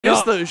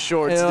Miss those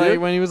shorts, dude. Like,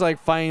 when he was like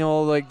fighting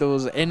all like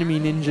those enemy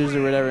ninjas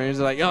or whatever, and he was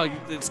like, "Oh,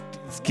 this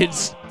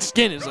kid's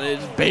skin is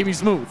baby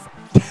smooth."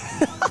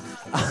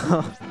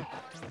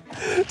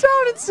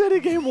 Down in City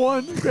Game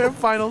 1, Grand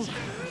Finals.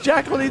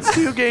 Jakal needs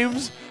 2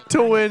 games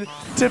to win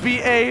to be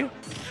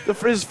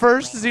his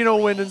first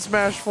Xeno win in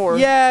Smash 4.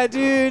 Yeah,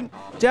 dude.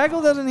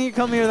 Jakal doesn't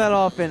come here that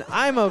often.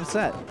 I'm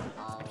upset.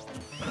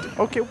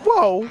 Okay,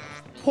 whoa.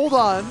 Hold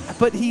on.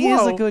 But he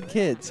is a good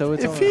kid, so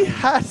it's if he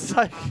has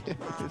like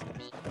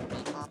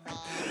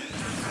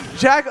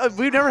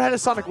we've never had a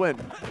Sonic win,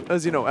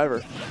 as you know,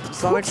 ever.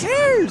 Sonic. Who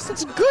cares?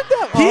 It's good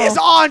that He's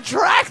on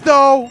track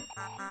though.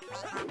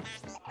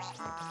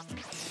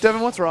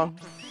 Devin, what's wrong?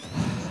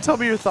 Tell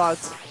me your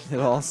thoughts.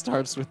 It all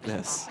starts with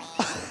this.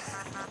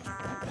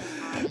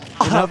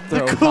 An up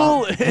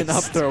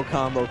throw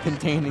combo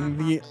containing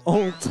the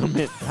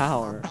ultimate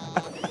power.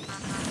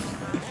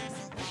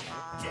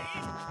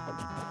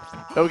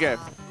 Okay.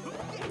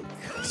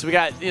 So we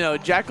got,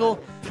 Jakal.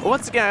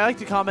 Once again, I like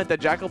to comment that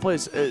Jakal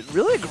plays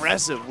really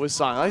aggressive with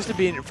Sonic. He likes to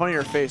be in front of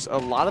your face a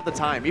lot of the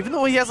time. Even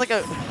though he has like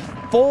a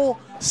full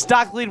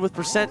stock lead with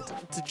percent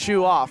to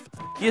chew off,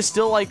 he is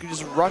still like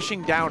just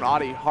rushing down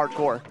Odyssey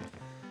hardcore.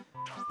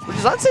 Which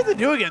is I'd say to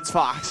do against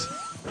Fox.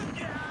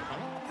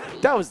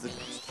 That was the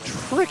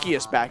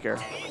trickiest back air.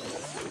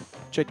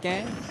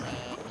 Tricky?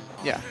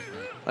 Yeah.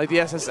 Like the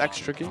SSX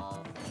tricky.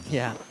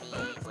 Yeah.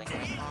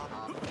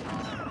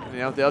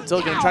 The up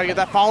tilt, gonna try to get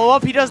that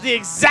follow-up. He does the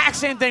exact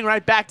same thing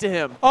right back to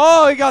him.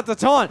 Oh, he got the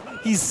taunt.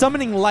 He's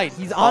summoning light.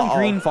 He's on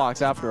Green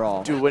Fox after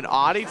all. Dude, when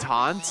Odyssey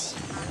taunts,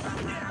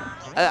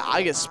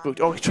 I get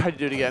spooked. Oh, he tried to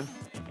do it again.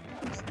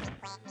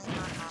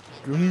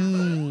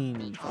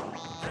 Green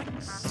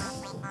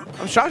Fox.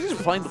 I'm shocked he's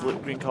playing the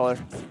green color.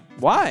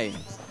 Why?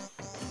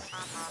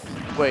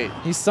 Wait.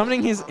 He's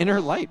summoning his inner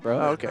light, bro.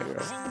 Oh, okay.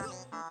 Right.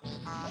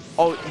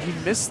 Oh, he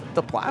missed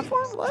the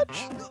platform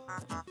ledge?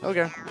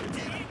 Okay.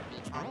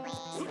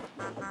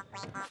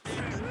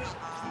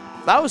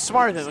 That was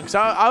smart of him, because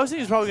I was thinking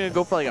he was probably going to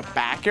go for like a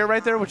back air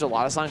right there, which a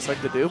lot of Sonics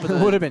like to do. But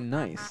it would have been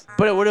nice.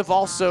 But it would have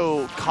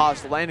also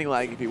caused landing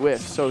lag if he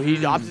whiffed. So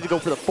he opted to go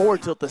for the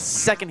forward tilt the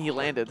second he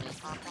landed.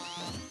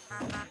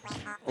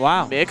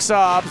 Wow.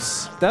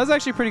 Mix-ups. That was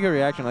actually a pretty good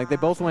reaction. Like, they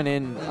both went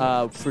in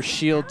for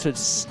shield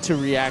to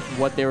react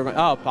what they were going.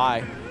 Oh,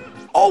 bye.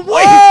 Oh,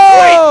 wait!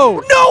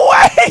 No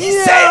way! He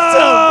saved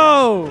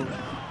him!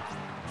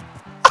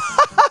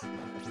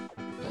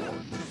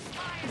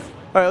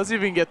 All right, let's see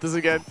if we can get this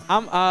again.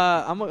 I'm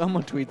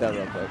gonna tweet that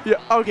real quick.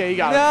 Yeah. Okay, you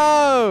got it.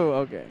 No.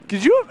 Okay.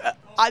 Could you?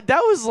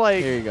 That was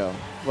like. Here you go.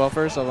 Well,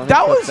 first off, let me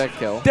click that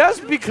kill. That's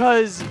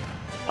because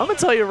I'm gonna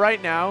tell you right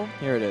now.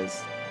 Here it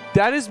is.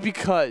 That is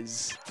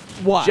because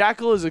what?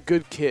 Jakal is a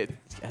good kid.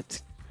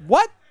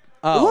 What?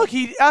 Oh. Look,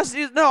 he asked.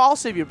 No, I'll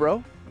save you,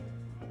 bro.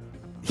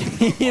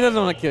 He doesn't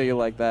want to kill you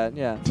like that.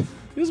 Yeah.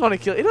 He doesn't want to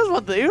kill. He doesn't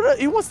want the.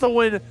 He wants to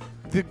win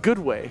the good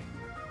way,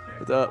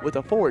 with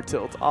a forward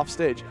tilt off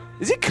stage.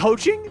 Is he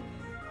coaching?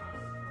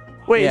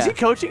 Wait, is he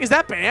coaching? Is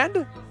that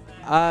banned?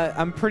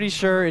 I'm pretty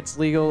sure it's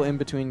legal in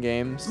between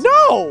games.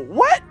 No!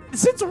 What?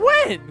 Since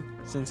when?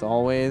 Since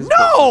always.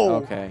 No!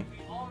 Okay.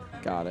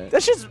 Got it.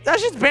 That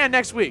shit's banned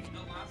next week.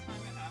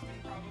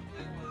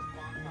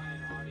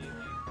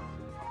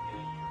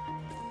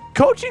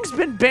 Coaching's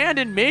been banned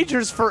in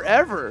majors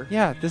forever.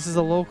 Yeah, this is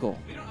a local.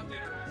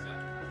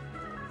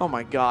 Oh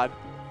my god.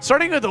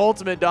 Starting with the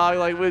ultimate, dog,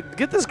 like,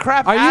 get this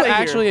crap out of here. Are you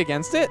actually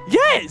against it?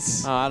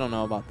 Yes! Oh, I don't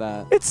know about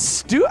that. It's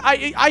stupid.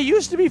 I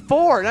used to be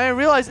for, and I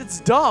realized it's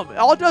dumb.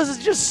 All it does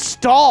is just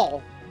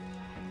stall.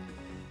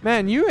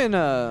 Man, you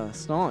and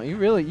stall. You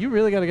really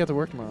got to get to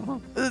work tomorrow, huh?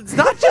 It's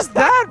not just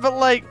that, but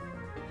like,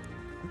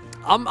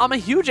 I'm a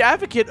huge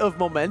advocate of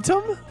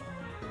momentum,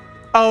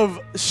 of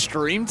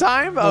stream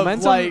time,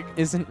 momentum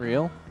isn't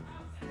real.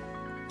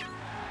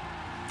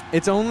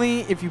 It's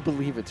only if you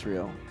believe it's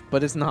real,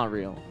 but it's not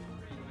real.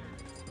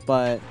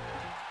 But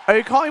are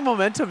you calling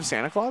momentum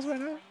Santa Claus right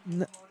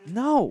now?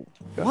 No.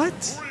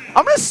 What?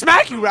 I'm gonna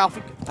smack you,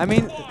 Ralphie. I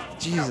mean,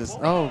 Jesus.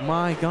 Oh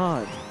my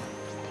God.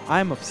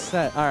 I'm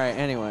upset. All right.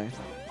 Anyway.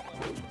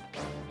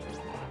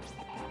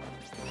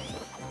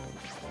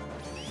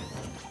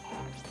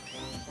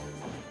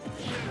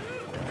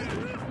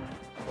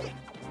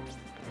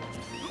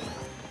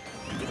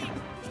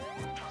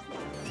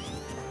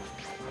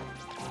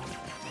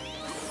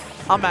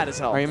 I'm mad as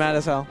hell. Are you mad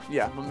as hell?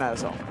 Yeah, I'm mad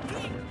as hell.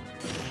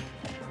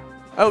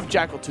 I hope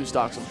Jakal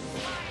 2-stocks him.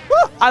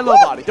 I love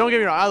Odyssey. Don't get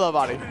me wrong. I love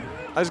Odyssey.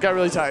 I just got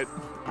really tight.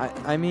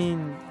 I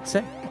mean,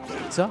 say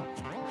what's up.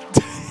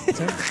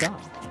 Say what's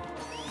up.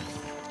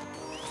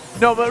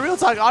 No, but real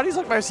talk, Odyssey's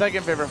like my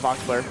second favorite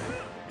Fox player.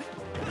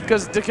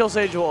 Because the Kill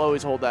Sage will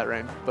always hold that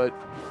reign. But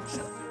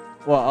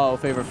well, oh,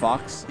 favorite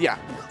Fox? Yeah.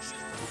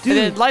 Dude.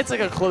 And then Light's like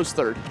a close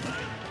third.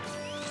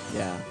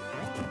 Yeah.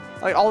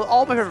 Like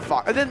all my favorite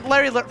Fox. And then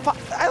Larry,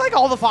 I like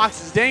all the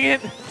Foxes. Dang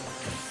it.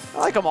 I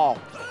like them all.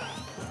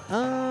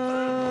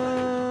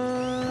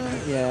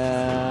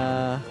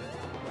 Yeah.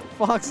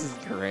 Fox is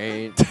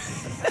great.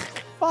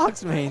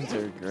 Fox mains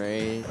are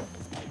great.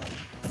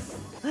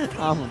 I'm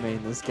gonna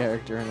main this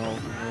character in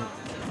Ultimate.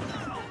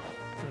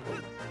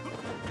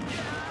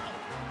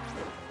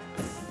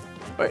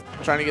 Wait,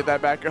 trying to get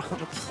that back on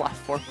the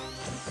platform.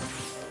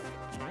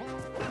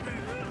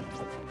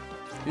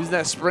 Using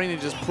that spring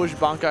to just push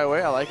Bankai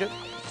away. I like it.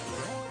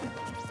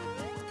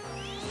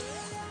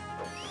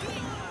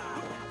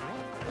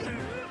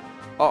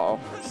 Uh-oh.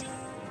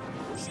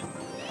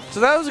 So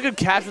that was a good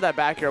catch for that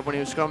back air when he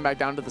was coming back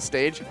down to the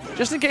stage.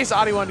 Just in case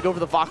Adi wanted to go for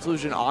the Fox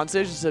Illusion on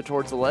stage instead of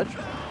towards the ledge.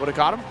 Would have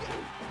caught him.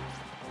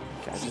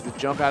 Catches the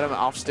jump at him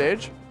off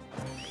stage.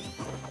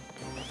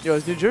 Yo,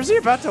 is New Jersey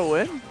about to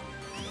win?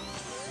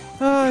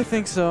 I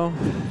think so.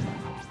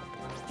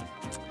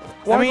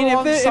 I mean,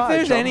 if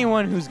there's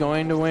anyone who's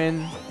going to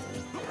win,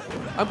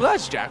 I'm glad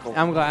it's Jakal.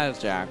 I'm glad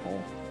it's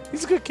Jakal.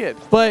 He's a good kid.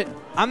 But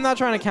I'm not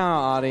trying to count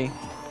out Adi.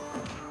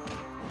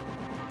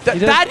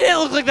 That didn't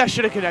look like that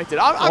should have connected.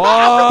 I'm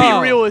gonna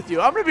be real with you.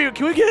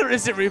 Can we get an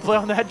instant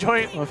replay on that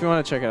joint? Well, if you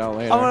want to check it out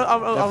later.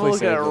 I'm gonna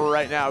look at it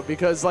right now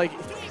because like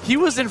he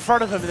was in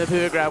front of him and the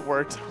pivot grab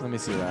worked. Let me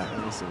see that.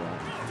 Let me see that.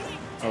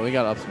 Oh, we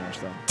got up smash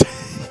though.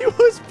 He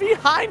was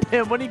behind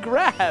him when he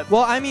grabbed.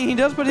 Well, I mean, he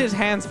does put his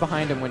hands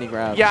behind him when he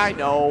grabs. Yeah, I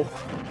know.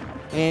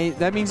 And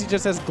that means he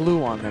just has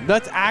glue on them.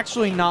 That's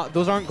actually not.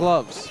 Those aren't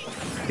gloves.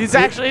 He's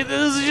actually.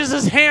 This is just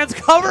his hands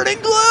covered in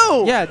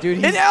glue. Yeah,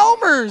 dude. In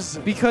Elmer's.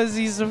 Because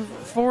he's a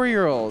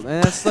 4-year-old,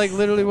 and that's like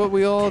literally what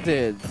we all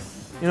did.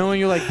 You know when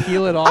you like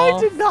peel it off? I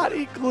did not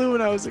eat glue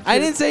when I was a kid. I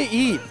didn't say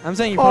eat. I'm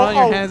saying you put it on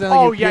your hands and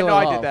like you peel it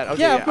off. I did that.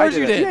 Okay, yeah, of course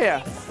you did.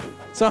 Yeah.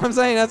 So I'm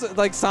saying that's what,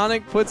 like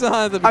Sonic puts it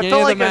on at the beginning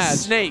of the match. I felt like a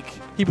snake.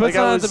 He puts it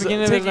on at the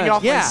beginning of the match. Taking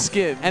off my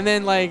skin. And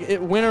then like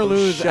win or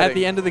lose at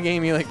the end of the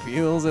game, he like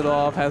peels it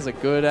off, has a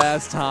good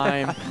ass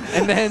time,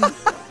 and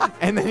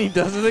then he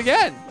does it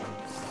again.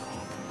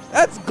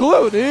 That's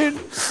glue, dude.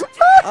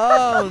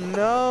 Oh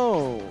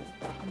no.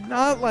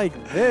 Not like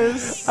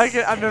this.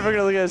 I'm never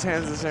gonna look at his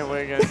hands the same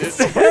way again, dude. It's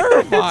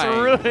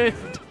terrifying. It's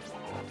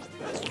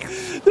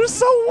ruined. They're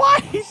so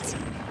white.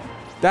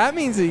 That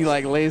means he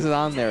like lays it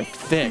on there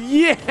thick.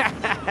 Yeah.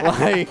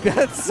 Like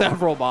that's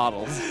several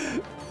bottles.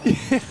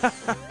 Yeah.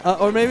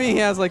 Or maybe he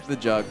has like the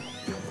jug,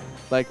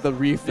 like the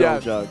refill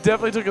jug.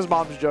 Definitely took his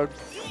mom's jug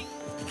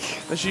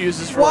that she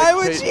uses for. Why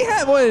would she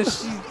have? What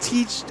does she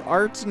teach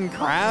arts and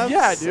crafts?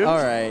 Yeah, dude.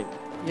 All right.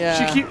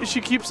 Yeah.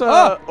 She keeps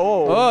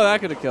Oh,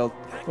 that could have killed.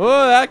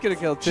 Oh, that could have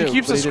killed too. She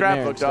keeps a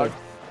scrapbook, dog.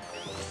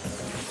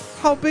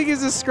 How big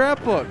is this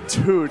scrapbook?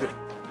 Dude.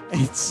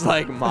 It's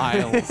like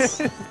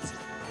miles.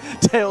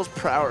 Tails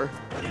Prower.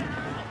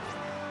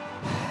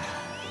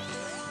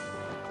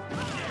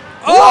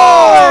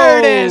 Oh! There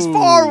it is.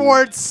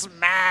 Forward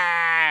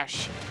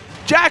smash.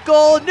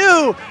 Jakal,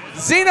 new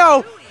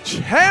Xeno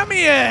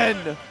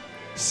champion.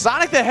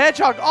 Sonic the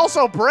Hedgehog,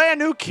 also brand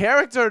new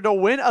character to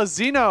win a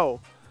Xeno.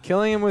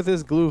 Killing him with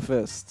his glue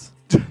fist.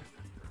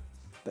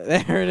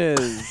 There it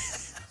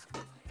is.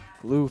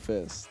 Glue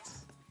fist.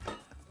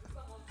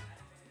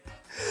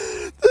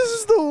 This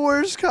is the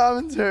worst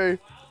commentary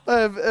I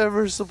have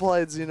ever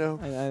supplied, Xeno.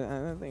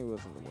 I think it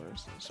wasn't the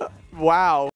worst. Wow.